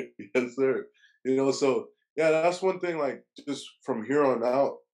 sir. Yes, sir. So yeah, that's one thing. Like just from here on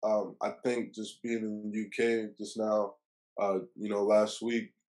out, I think just being in the UK just now, last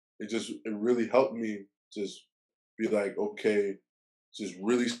week, it really helped me just be like, okay, just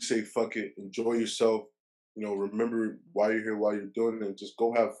really say fuck it, enjoy yourself. Remember why you're here, why you're doing it, and just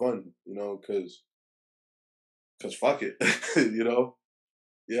go have fun. Cause fuck it. you know.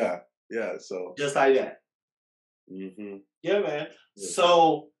 Yeah. Yeah. So. Just like that. Hmm. Yeah, man. Yeah.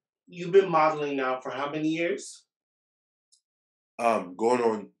 So you've been modeling now for how many years? Going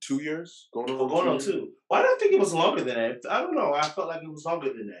on 2 years. Going Or on going two on years. two. Why did I think it was longer than that? I don't know. I felt like it was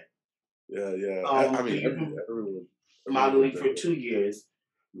longer than that. Yeah, yeah. I So mean, you've been everyone modeling does for it. 2 years.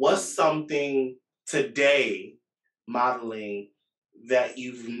 What's Mhm. something today modeling that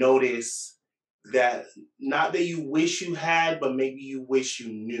you've noticed that not that you wish you had, but maybe you wish you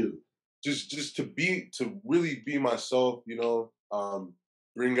knew? Just to really be myself.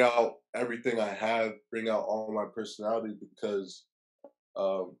 Bring out everything I have. Bring out all my personality because,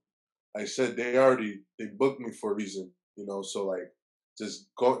 um, like I said they booked me for a reason. So like, just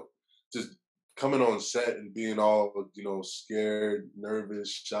go, just coming on set and being all scared,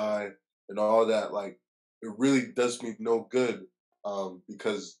 nervous, shy, and all that. Like, it really does me no good.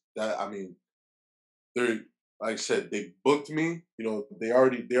 Because that I mean they're like I said, they booked me. They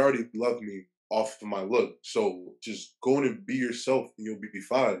already love me off of my look. So just go in and be yourself, and you'll be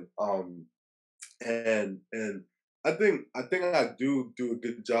fine. And I think I do a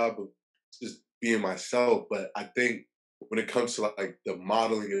good job of just being myself. But I think when it comes to like the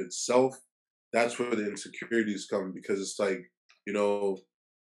modeling itself, that's where the insecurities come because it's like you know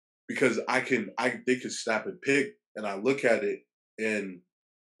because they can snap a pic and I look at it and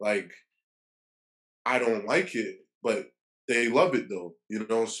like I don't like it, but they love it though,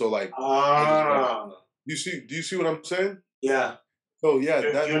 So like, I just like Ah, do you see what I'm saying? yeah. So yeah,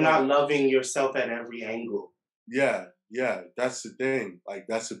 You're that like not loving yourself at every angle. yeah, yeah, that's the thing. Like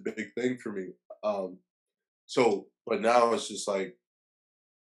that's a big thing for me. Um, but now it's just like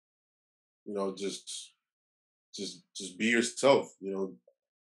just be yourself.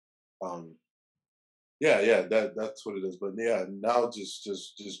 Um, yeah, yeah, that's what it is. But yeah, now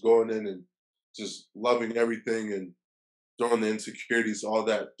just going in and just loving everything and throwing the insecurities, all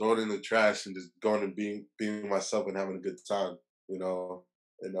that, throwing it in the trash and just going and being myself and having a good time, and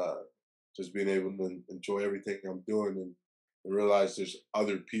just being able to enjoy everything I'm doing and realize there's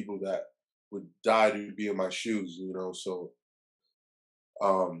other people that would die to be in my shoes, So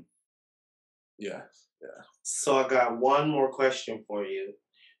um yeah, yeah. So I got one more question for you.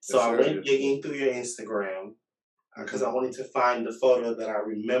 So Yes, I sir, went yes, sir. digging through your Instagram because I Hmm. wanted to find the photo that I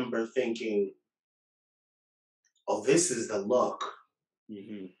remember thinking, "Oh, this is the look."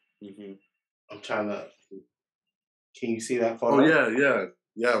 Hmm. Hmm. I'm trying to. Can you see that Oh photo? yeah, yeah.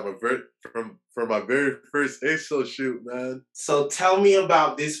 Yeah, from my very first ASO shoot, man. So tell me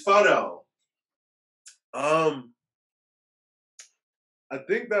about this photo. Um I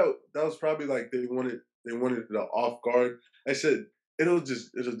think that was probably like they wanted it off guard. I said it'll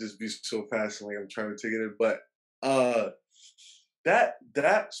just be so fast and like I'm trying to take it in. But uh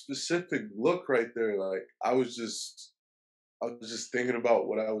that specific look right there, like I was just thinking about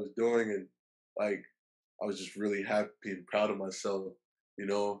what I was doing and like I was just really happy and proud of myself, you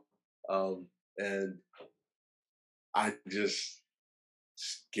know. Um and I just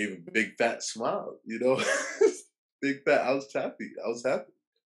gave a big fat smile, you know, big fat. I was happy. I was happy,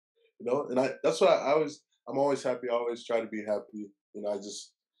 you know, and that's why I'm always happy. I always try to be happy. You know,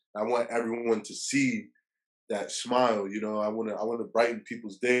 I want everyone to see that smile. You know, I want to brighten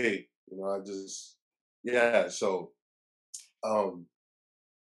people's day. You know, yeah. So um,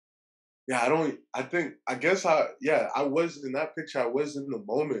 yeah, I guess I was in that picture. I was in the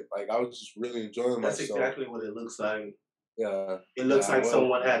moment. Like I was just really enjoying That's myself. exactly what it looks like. Yeah, It yeah, looks I like was.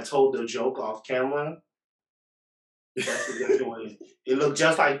 someone had told the joke off camera. That's exactly what it looked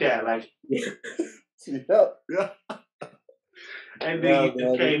just like that. Like, Yeah, yeah, and then yeah, you just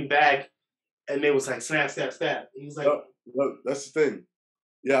man. came back, and it was like snap, snap, snap. He was like, Yep, yep, that's the thing.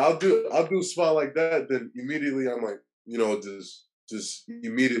 Yeah, I'll do a smile like that, then immediately I'm like, you know, just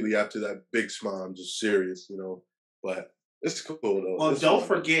immediately after that big smile, I'm just serious, you know. But it's cool though. "Well, It's don't fun.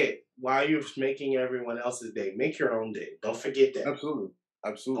 forget while you're making everyone else's day, make your own day. Don't forget that. Absolutely.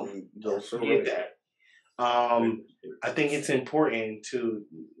 Don't Absolutely. You're don't so forget right. that." Make I think it's important to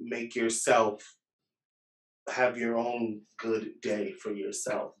make yourself have your own good day for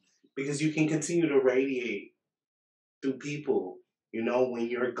yourself because you can continue to radiate through people. You know, when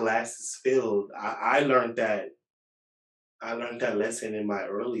your glass is filled. I learned that lesson in my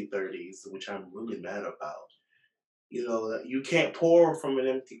early 30s, which I'm really mad about. You know, that you can't pour from an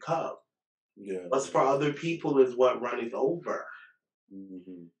empty cup. Yeah. What's for other people is what runneth over.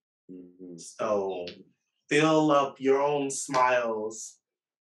 Hmm. Hmm. So fill up your own smiles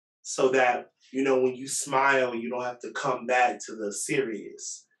so that, you know, when you smile, you don't have to come back to the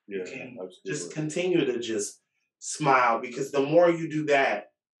serious. You Yeah, can just absolutely. continue to just smile because the more you do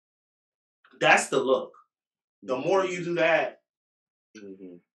that, that's the look. The more Hmm. you do that,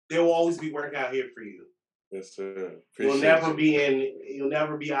 Hmm. there will always be work out here for you. Yes, sir. You'll Appreciate never you. be you'll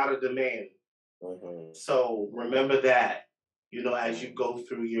never be out of demand. Uh-huh. So remember that, you know, as you Uh-huh. go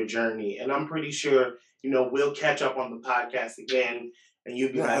through your journey. And I'm pretty sure, you know, we'll catch up on the podcast again and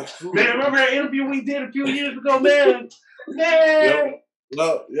you'll be Yeah, like, man, absolutely. remember that interview we did a few years ago, man? Yep. Man.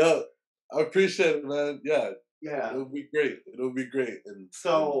 Well, yeah. I appreciate it, man. Yeah. Yeah. It'll be great. It'll be great. And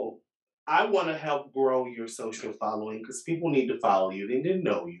So I want to help grow your social following because people need to follow you. They need to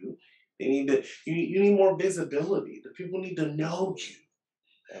know you. They need to, you need more visibility. The people need to know you.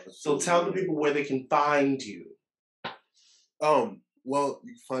 So tell the absolutely. people where they can find you. Well,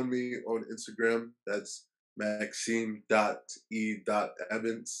 you can find me on Instagram. That's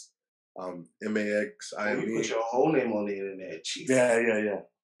Maxime.e.evans. Oh, you put Maxime. your whole name on the internet. Yeah, Jesus. yeah, yeah.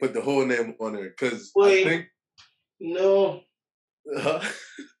 Put the whole name on there because I Wait, think, no,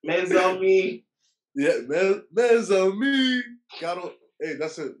 mes amis. yeah, man, man's on me. Got on. Hey,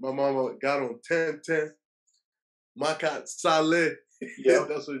 that's it. My mama got on 1010. Makat Saleh. Yep.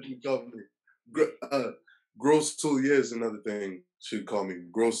 That's what you call me. Gross Soulier is another thing she'd call me.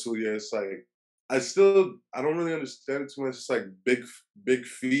 Gross Soulier. It's like I don't really understand it too much. It's like big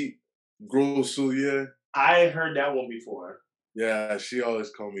feet. Gross Soulier. I heard that one before. Yeah, she always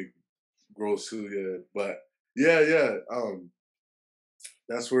called me Gross Soulier. But yeah, yeah.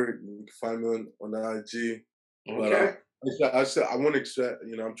 That's where you can find me on the IG. But Okay. I said I want to expand.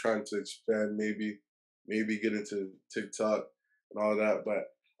 You know, I'm trying to expand. Maybe get into TikTok and all that. But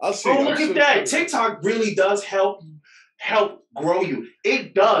I'll see. Oh, I'm look at still that. trying. TikTok really does help grow you.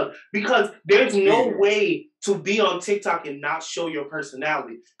 It does because there's no Yeah, way to be on TikTok and not show your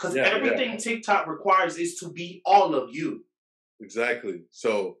personality. Because yeah, yeah, everything TikTok requires is to be all of you. exactly.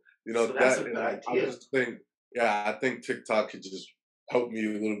 So So that's a that, good and I idea. just think, yeah, I think TikTok could just help me a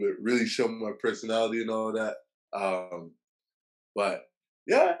little bit, really show my personality and all that. But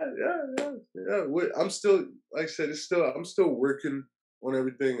yeah, yeah, yeah, yeah. I'm still, like I said, I'm still working on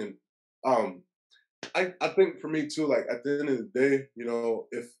everything, and um, I think for me too, like at the end of the day, you know,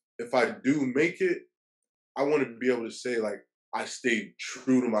 if I do make it, I want to be able to say like I stayed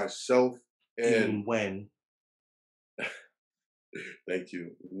true to myself. And Even when. thank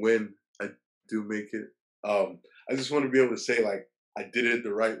you. When I do make it, I just want to be able to say like I did it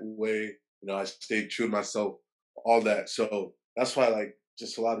the right way. You know, I stayed true to myself. All that. So that's why like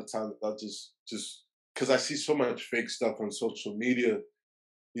just a lot of times I'll just because I see so much fake stuff on social media.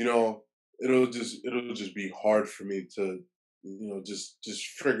 You know, it'll just be hard for me to just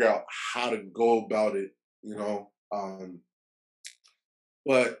figure out how to go about it. You know,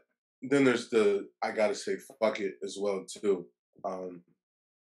 but then there's the I gotta say fuck it as well too. Um,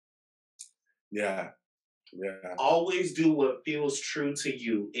 yeah, yeah. Always do what feels true to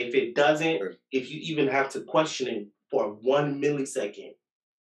you. If it doesn't, Sure. if you even have to question it for 1 millisecond,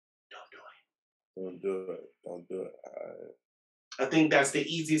 don't do it. Don't do it. Don't do it. I think that's the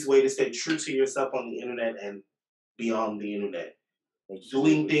easiest way to stay true to yourself on the internet and beyond the internet. Doing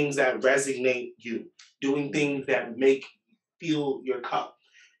Absolutely. things that resonate you, doing things that make fill your cup.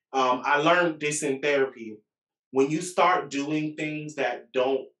 I learned this in therapy. When you start doing things that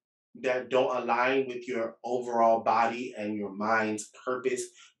don't align with your overall body and your mind's purpose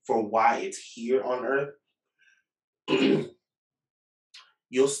for why it's here on earth,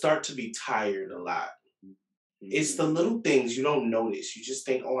 you'll start to be tired a lot. It's the Mhm. little things you don't notice. You just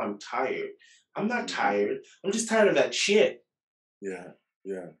think, oh, I'm tired. I'm not Mhm. tired. I'm just tired of that shit. Yeah,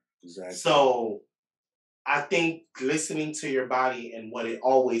 yeah, exactly. So I think listening to your body and what it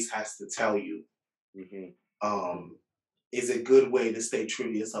always has to tell you Mhm. um, is a good way to stay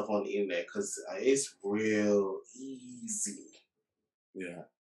true to yourself on the internet because it's real easy Yeah,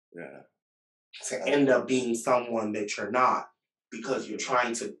 yeah. to I end think up being someone that you're not because you're mhm,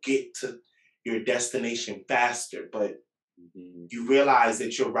 trying to get to your destination faster, but mhm. you realize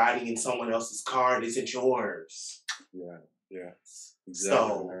that you're riding in someone else's car, it isn't yours. Yeah, yeah, exactly,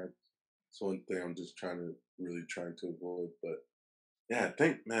 So man. It's one thing I'm just really trying to avoid. But yeah,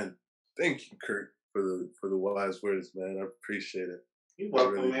 thank you, Kurt, for the wise words, man. I appreciate it. you're I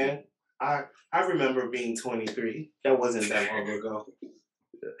welcome, really do. man. I remember being 23. That wasn't that long ago.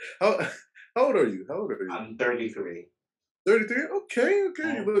 How how old are you? How old are you? I'm 33. 33? Okay,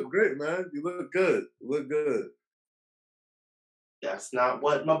 okay. You Mm, look great, man. You look good. You look good. that's not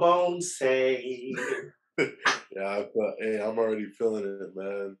what my bones say. Yeah, hey, I'm already feeling it,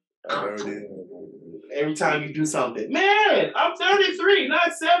 man. I'm already Every time you do something, man, I'm 33,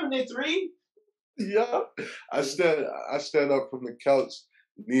 not 73. yeah. I stand up from the couch,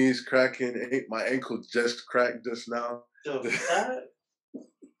 knees cracking, my ankle just cracked just now. The fat,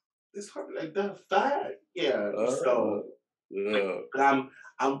 it's hard like the fat. Yeah. uh, So yeah. but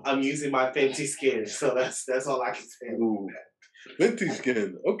I'm using my Fenty skin, so that's all I can say about Ooh. Venti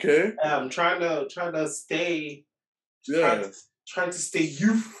skin. Okay. that. I'm trying to stay trying to Yeah. trying to stay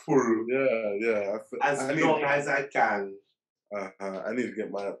youthful Yeah. Yeah. as long as I can. I need to get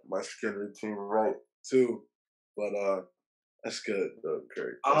my skin routine right too. But that's good though,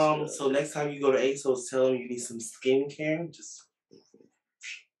 Kurt. That's good. So next time you go to ASOS, tell them you need some skincare.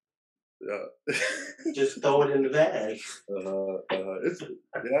 Yeah. Just throw it in the bag. It's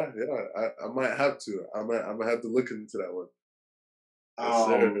yeah, yeah. I might have to. I might have to look into that one. Yes,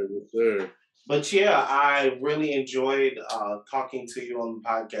 sir. Um, Yes, sir. but yeah, I really enjoyed talking to you on the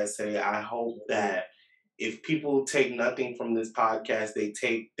podcast today. I hope Mhm. that if people take nothing from this podcast, they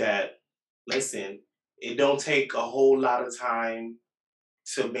take that. Listen, it don't take a whole lot of time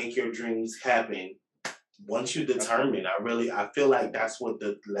to make your dreams happen. Once you determine, I feel like that's what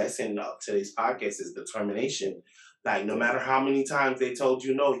the lesson of today's podcast is: determination. Yeah. Like no Yeah. matter how many times they told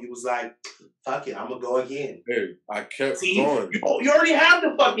you no, you was like, "Fuck it, I'm gonna go again." Hey, I kept See, going. you already have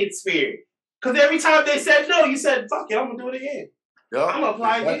the fucking spirit. Because every time they said no, you said, "Fuck it, I'm gonna do it again. Yeah, I'm gonna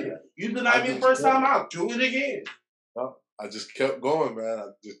apply exactly. again." You I denied me the just first kept time, I'll do it again. yeah, I just kept going, man. I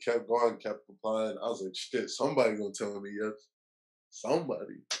just kept going, kept applying. I was like, shit, somebody gonna tell me yes.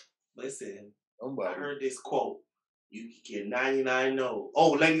 Somebody. Listen, I Somebody. heard this quote. You can get 99 no's.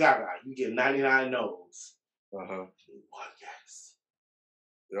 Oh, Lady Gaga, you get 99 no's. Uh-huh. One yes.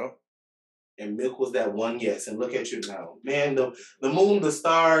 Yep. And Milk was that one yes. And look at you now. Man, the moon, the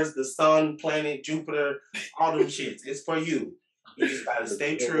stars, the sun, planet, Jupiter, all them shits. It's for you. You just gotta Yes,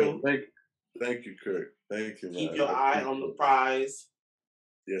 stay sir. true. Thank you, Kurt. Thank you, Keep man. your I eye on appreciate the it. prize.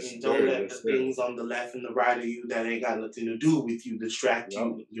 Yes, And don't sir. let the Yes, sir. things on the left and the right of you that ain't got nothing to do with you distract Yep.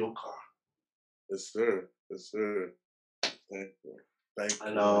 you in your car. Yes, sir. Yes, sir. Thank you. Thank And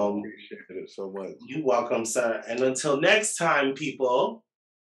you, man. I appreciate it so much. you welcome, sir. And until next time, people,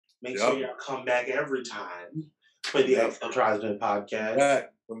 make sure Yep. y'all come back every time for the Yep. Excel Tribesman podcast.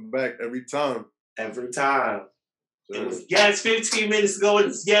 Come back every time. Every time. It Sir. was yes 15 minutes ago, and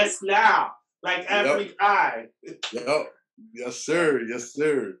it's yes now. Like Yep. every time. Yep. Yes, sir. Yes,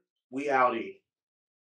 sir. We outie.